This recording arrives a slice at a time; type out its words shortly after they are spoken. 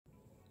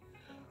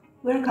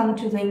Welcome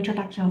to the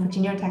introduction of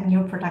Geniatech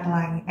new product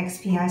line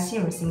XPI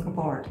series single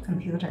board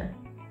computer.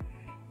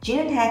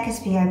 Geniatech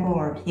XPI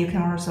board, you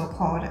can also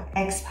call it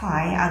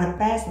XPI, are the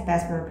best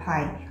Raspberry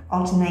Pi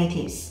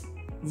alternatives.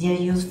 They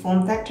use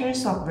form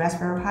factors of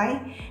Raspberry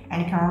Pi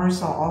and can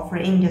also offer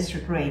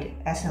industry-grade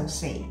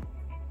SoC.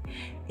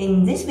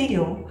 In this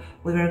video,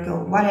 we will go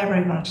whatever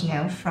you want to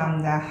know from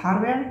the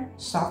hardware,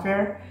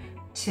 software,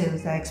 to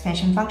the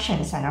expansion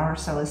functions and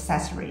also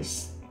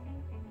accessories.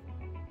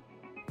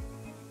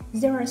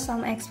 There are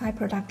some XPI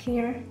products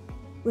here.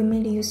 We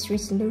mainly use three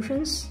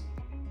solutions.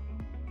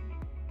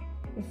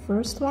 The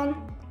first one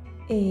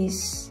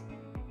is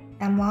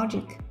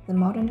M-Logic. The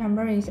model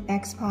number is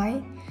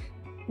XPI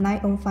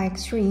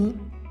 905X3.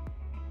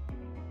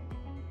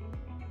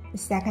 The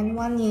second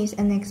one is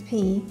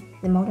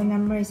NXP. The model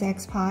number is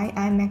XPI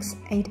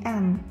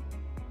IMX8M.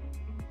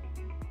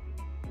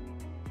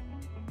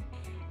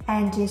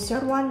 And the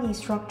third one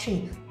is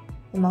Rockchip.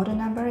 The model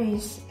number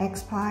is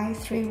XPI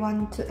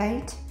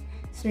 3128,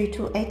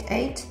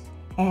 3288,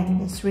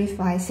 and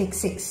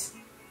 3566.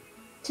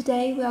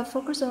 Today we are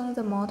focused on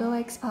the model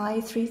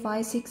XPI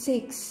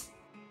 3566.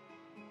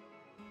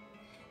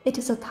 It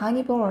is a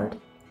tiny board,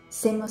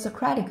 same as a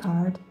credit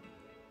card,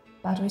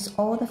 but with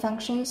all the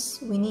functions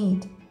we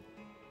need.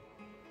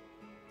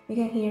 You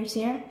can hear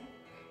here,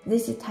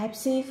 this is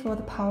Type-C for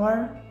the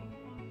power.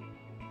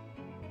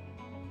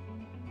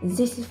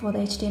 This is for the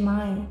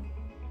HDMI,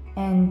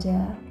 and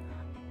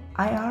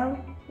IR,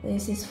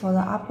 this is for the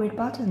upgrade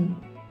button.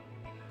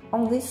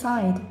 On this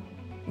side,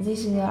 this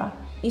is the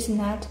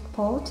Ethernet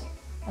port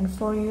and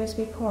 4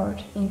 USB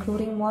ports,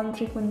 including one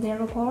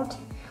 3.0 port,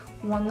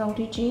 one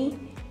OTG,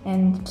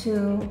 and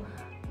 2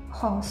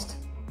 hosts.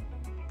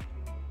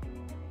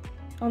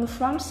 On the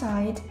front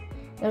side,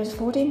 there is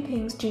 14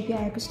 pins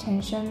GPI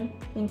extension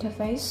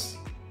interface,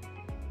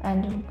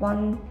 and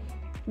one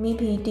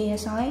MIPI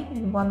DSI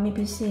and one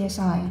MIPI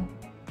CSI.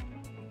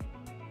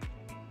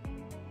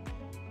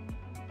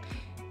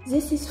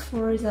 This is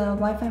for the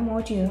Wi-Fi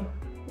module.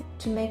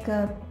 To make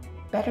a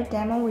better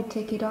demo, we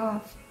take it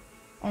off,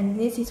 and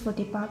this is for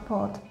debug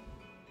port.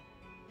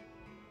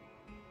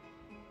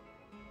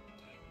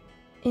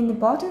 In the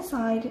bottom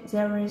side,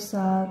 there is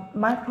a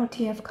micro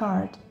TF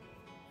card.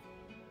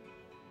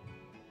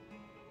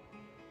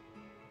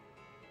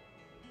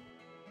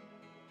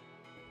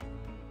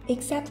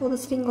 Except for the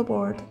single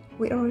board,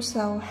 we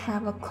also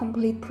have a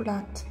complete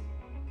product.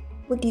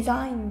 We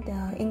designed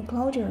the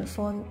enclosure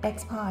for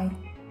XPI.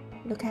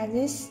 Look at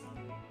this.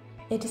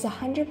 It is a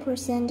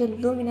 100%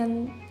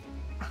 aluminum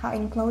hard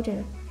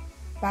enclosure,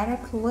 better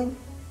cooling,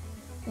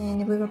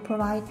 and we will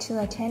provide 2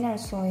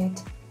 antennas for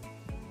it.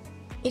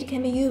 It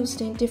can be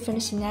used in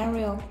different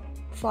scenarios.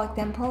 For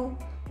example,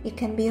 it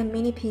can be a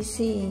mini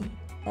PC,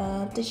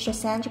 a digital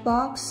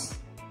sandbox,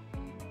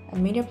 a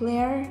media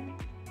player,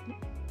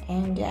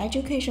 and the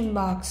education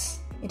box.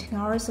 It can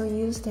also be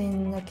used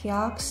in the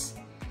kiosks,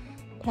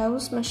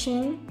 POS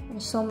machine, and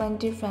so many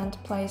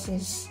different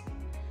places.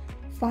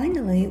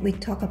 Finally, we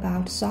talk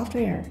about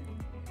software.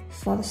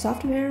 For the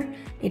software,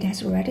 it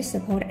has already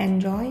support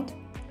Android,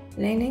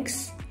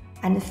 Linux,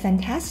 and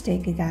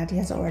fantastic that it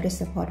has already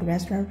support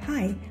Raspberry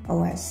Pi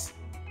OS.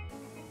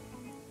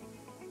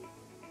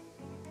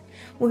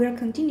 We will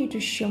continue to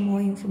share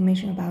more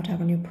information about our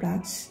new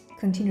products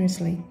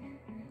continuously.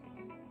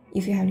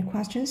 If you have any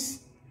questions,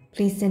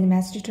 please send a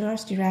message to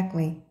us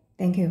directly.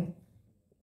 Thank you.